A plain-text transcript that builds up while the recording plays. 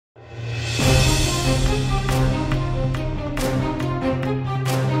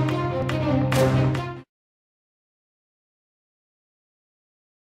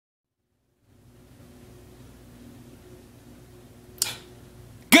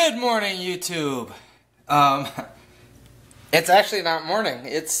Good morning, YouTube. It's actually not morning.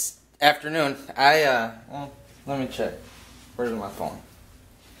 It's afternoon. Well, let me check. Where's my phone?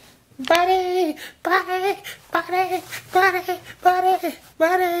 Buddy.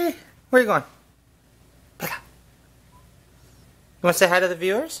 Where you going? Bella. You want to say hi to the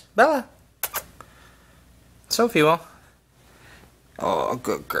viewers? Bella. Sophie will. Oh,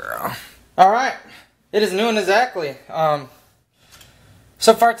 good girl. Alright. It is noon exactly.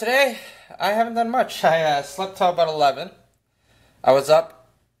 So far today, I haven't done much. I slept till about 11. I was up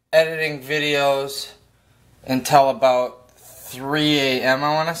editing videos until about 3 a.m.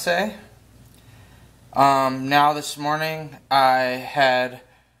 I want to say. Now this morning, I had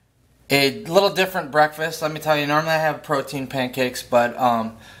a little different breakfast. Let me tell you, normally I have protein pancakes, but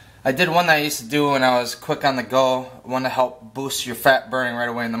I did one that I used to do when I was quick on the go, one to help boost your fat burning right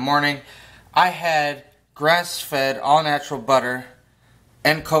away in the morning. I had grass-fed, all-natural butter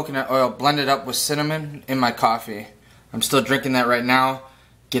and coconut oil blended up with cinnamon in my coffee. I'm still drinking that right now.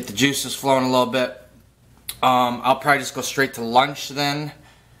 Get the juices flowing a little bit. I'll probably just go straight to lunch then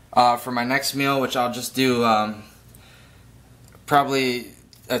for my next meal, which I'll just do probably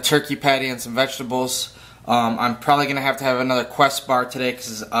a turkey patty and some vegetables. I'm probably going to have another Quest bar today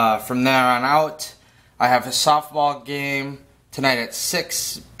because from there on out I have a softball game tonight at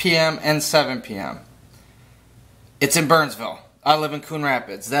 6 p.m. and 7 p.m. It's in Burnsville. I live in Coon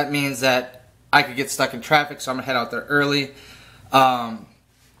Rapids. That means that I could get stuck in traffic, so I'm going to head out there early. I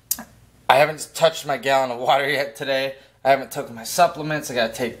haven't touched my gallon of water yet today. I haven't taken my supplements. I got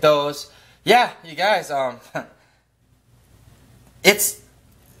to take those. Yeah, you guys, it's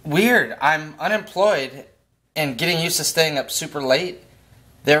weird. I'm unemployed and getting used to staying up super late.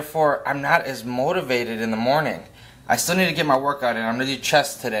 Therefore, I'm not as motivated in the morning. I still need to get my workout in. I'm going to do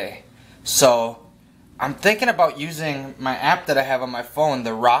chest today. So I'm thinking about using my app that I have on my phone,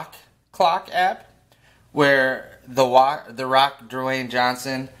 the Rock Clock app, where the Rock, Dwayne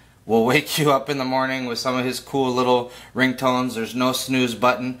Johnson, will wake you up in the morning with some of his cool little ringtones. There's no snooze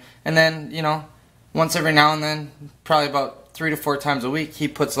button. And then, you know, once every now and then, probably about 3 to 4 times a week, he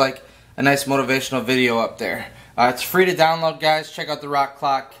puts like a nice motivational video up there. It's free to download, guys. Check out the Rock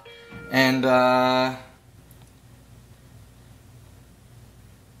Clock. And,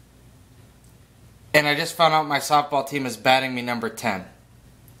 I just found out my softball team is batting me number 10.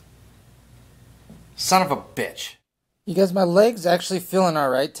 Son of a bitch. You guys, my leg's actually feeling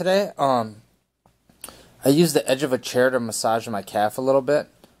alright today. I used the edge of a chair to massage my calf a little bit.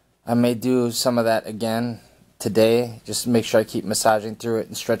 I may do some of that again today, just to make sure I keep massaging through it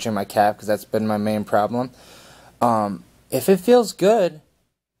and stretching my calf, because that's been my main problem. If it feels good,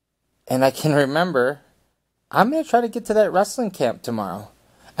 and I can remember, I'm going to try to get to that wrestling camp tomorrow.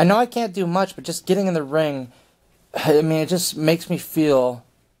 I know I can't do much, but just getting in the ring, I mean, it just makes me feel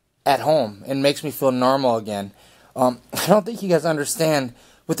at home and makes me feel normal again. I don't think you guys understand,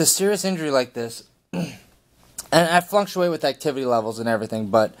 with a serious injury like this, and I fluctuate with activity levels and everything,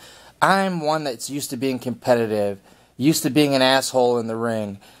 but I'm one that's used to being competitive, used to being an asshole in the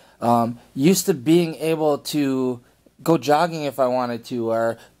ring, used to being able to go jogging if I wanted to,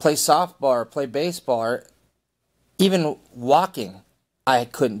 or play softball, or play baseball, or even walking I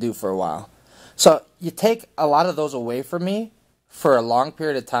couldn't do for a while. So you take a lot of those away from me for a long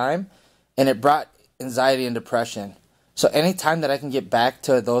period of time, and it brought anxiety and depression. So any time that I can get back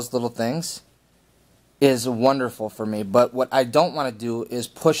to those little things is wonderful for me. But what I don't want to do is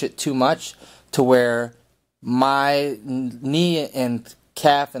push it too much to where my knee and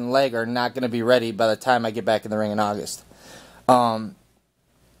calf and leg are not going to be ready by the time I get back in the ring in August.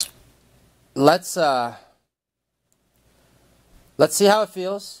 Let's see how it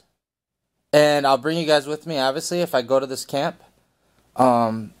feels, and I'll bring you guys with me, obviously, if I go to this camp.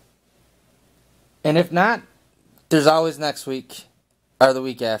 And if not, there's always next week, or the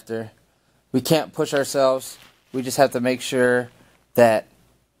week after. We can't push ourselves. We just have to make sure that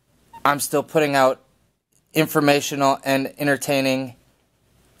I'm still putting out informational and entertaining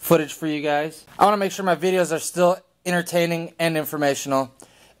footage for you guys. I want to make sure my videos are still entertaining and informational,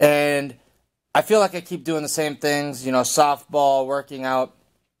 and I feel like I keep doing the same things, you know, softball, working out.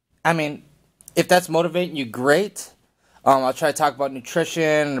 I mean, if that's motivating you, great. I'll try to talk about nutrition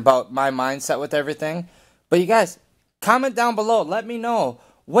and about my mindset with everything. But you guys, comment down below. Let me know.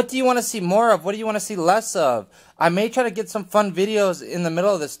 What do you want to see more of? What do you want to see less of? I may try to get some fun videos in the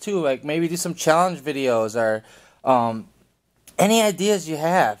middle of this too, like maybe do some challenge videos or any ideas you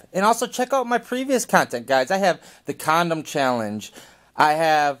have. And also check out my previous content, guys. I have the condom challenge. I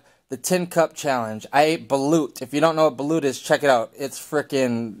have the tin cup challenge. I ate balut. If you don't know what balut is, check it out. It's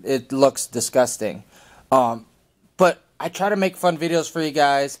freaking, it looks disgusting. But I try to make fun videos for you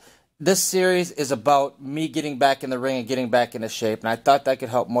guys. This series is about me getting back in the ring and getting back into shape, and I thought that could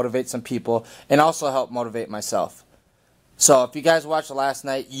help motivate some people and also help motivate myself. So if you guys watched last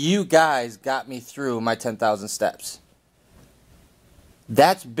night, you guys got me through my 10,000 steps.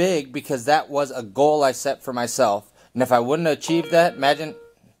 That's big because that was a goal I set for myself. And if I wouldn't have achieved that, imagine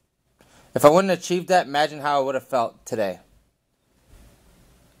how I would have felt today.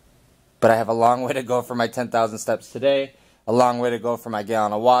 But I have a long way to go for my 10,000 steps today. A long way to go for my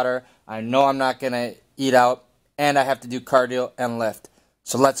gallon of water. I know I'm not going to eat out. And I have to do cardio and lift.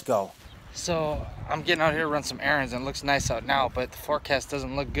 So let's go. So I'm getting out here to run some errands, and it looks nice out now. But the forecast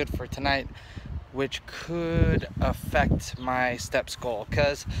doesn't look good for tonight, which could affect my steps goal.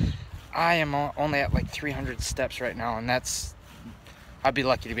 Because I am only at like 300 steps right now. And that's... I'd be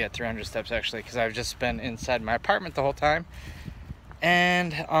lucky to be at 300 steps actually, because I've just been inside my apartment the whole time.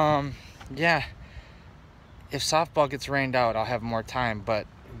 And yeah, if softball gets rained out, I'll have more time, but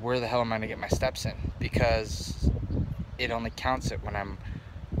where the hell am I gonna get my steps in? Because it only counts it when I'm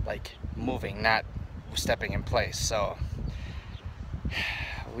like moving, not stepping in place. So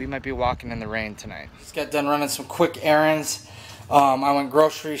we might be walking in the rain tonight. Just got done running some quick errands. I went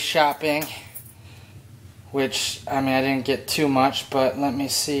grocery shopping, which, I mean, I didn't get too much, but let me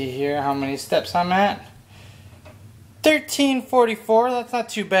see here how many steps I'm at. 1344, that's not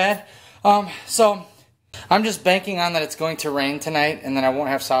too bad. So I'm just banking on that it's going to rain tonight and then I won't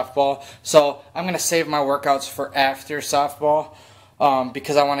have softball. So I'm going to save my workouts for after softball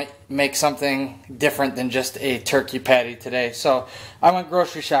because I want to make something different than just a turkey patty today. So I went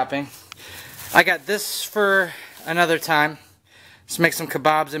grocery shopping. I got this for another time. Let's make some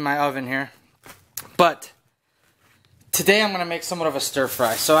kebabs in my oven here. But today I'm going to make somewhat of a stir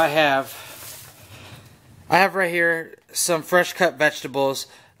fry. So I have right here some fresh cut vegetables,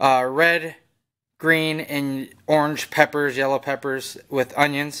 red, green, and orange peppers, yellow peppers with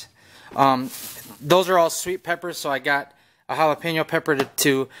onions. Those are all sweet peppers, so I got a jalapeno pepper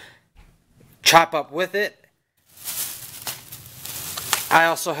to chop up with it. I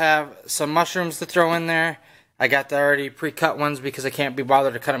also have some mushrooms to throw in there. I got the already pre-cut ones because I can't be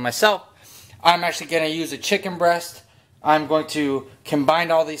bothered to cut them myself. I'm actually going to use a chicken breast. I'm going to combine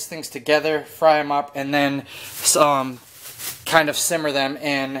all these things together, fry them up, and then kind of simmer them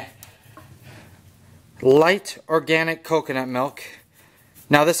in light organic coconut milk.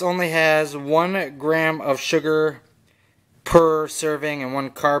 Now this only has 1 gram of sugar per serving and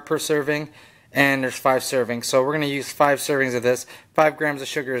 1 carb per serving, and there's 5 servings. So we're going to use 5 servings of this. 5 grams of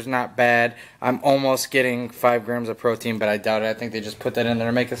sugar is not bad. I'm almost getting 5 grams of protein, but I doubt it. I think they just put that in there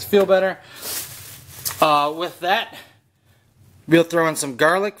to make us feel better. With that, we'll throw in some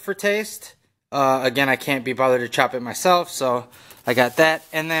garlic for taste. Again, I can't be bothered to chop it myself, so I got that.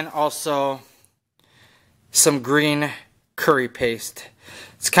 And then also some green curry paste.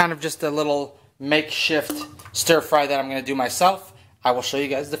 It's kind of just a little makeshift stir fry that I'm going to do myself. I will show you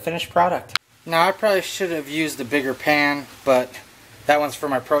guys the finished product. Now, I probably should have used a bigger pan, but that one's for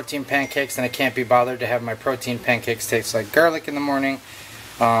my protein pancakes, and I can't be bothered to have my protein pancakes taste like garlic in the morning.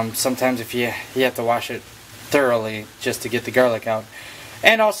 Sometimes if you have to wash it thoroughly just to get the garlic out.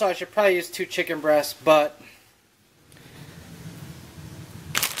 And also I should probably use 2 chicken breasts, but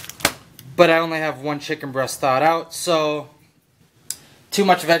I only have 1 chicken breast thawed out, so too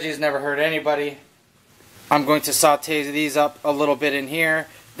much veggies never hurt anybody. I'm going to saute these up a little bit in here,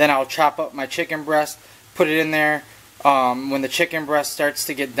 then I'll chop up my chicken breast, put it in there. When the chicken breast starts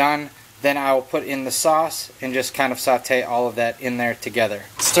to get done, then I will put in the sauce and just kind of saute all of that in there together.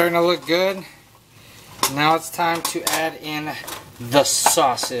 It's starting to look good. Now it's time to add in the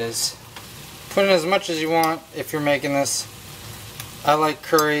sauces. Put in as much as you want if you're making this. I like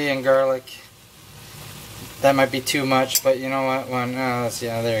curry and garlic. That might be too much, but you know what?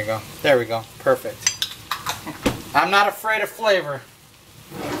 Yeah, there you go. There we go. Perfect. I'm not afraid of flavor.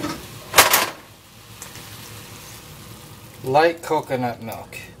 Light coconut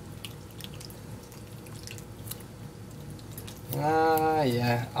milk.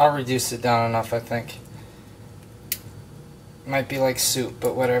 Yeah, I'll reduce it down enough, I think. Might be like soup,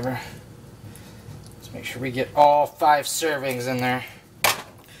 but whatever. Let's make sure we get all 5 servings in there.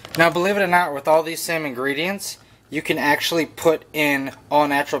 Now, believe it or not, with all these same ingredients, you can actually put in all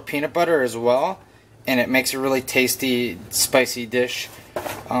natural peanut butter as well, and it makes a really tasty, spicy dish.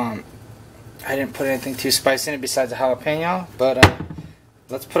 I didn't put anything too spicy in it besides a jalapeno, but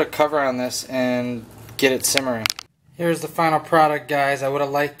let's put a cover on this and get it simmering. Here's the final product, guys. I would have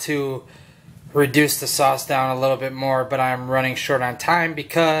liked to reduce the sauce down a little bit more, but I'm running short on time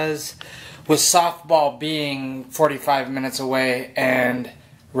because with softball being 45 minutes away and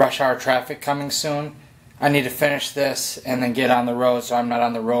rush hour traffic coming soon, I need to finish this and then get on the road so I'm not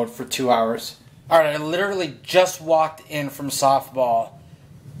on the road for 2 hours. Alright, I literally just walked in from softball.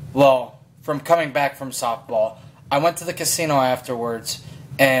 Well, from coming back from softball. I went to the casino afterwards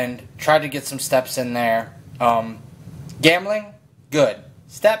and tried to get some steps in there. Gambling? Good.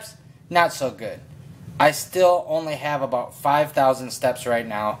 Steps? Not so good. I still only have about 5,000 steps right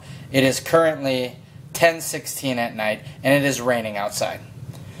now. It is currently 10:16 at night and it is raining outside.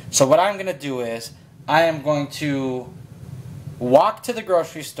 So what I'm going to do is I am going to walk to the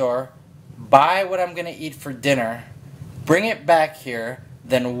grocery store, buy what I'm going to eat for dinner, bring it back here,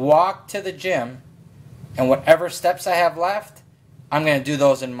 then walk to the gym, and whatever steps I have left, I'm going to do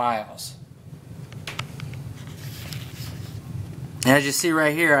those in miles. And as you see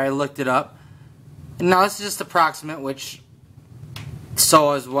right here, I looked it up. Now this is just approximate, which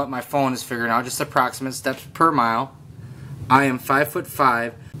so is what my phone is figuring out, just approximate steps per mile. I am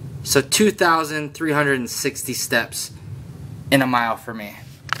 5'5", so 2,360 steps in a mile for me.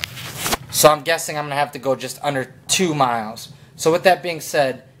 So I'm guessing I'm going to have to go just under 2 miles. So with that being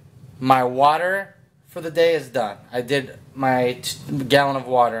said, my water for the day is done. I did my gallon of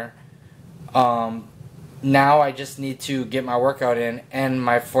water. Now I just need to get my workout in and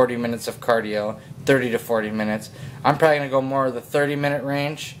my 40 minutes of cardio, 30 to 40 minutes. I'm probably going to go more of the 30-minute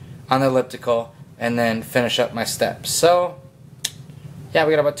range on the elliptical and then finish up my steps. So, yeah,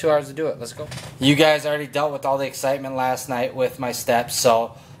 we got about 2 hours to do it. Let's go. You guys already dealt with all the excitement last night with my steps,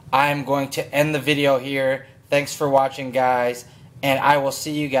 so I'm going to end the video here. Thanks for watching, guys, and I will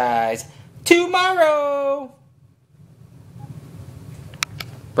see you guys tomorrow.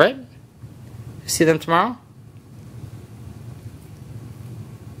 Right? See them tomorrow?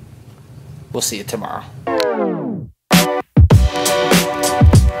 We'll see you tomorrow.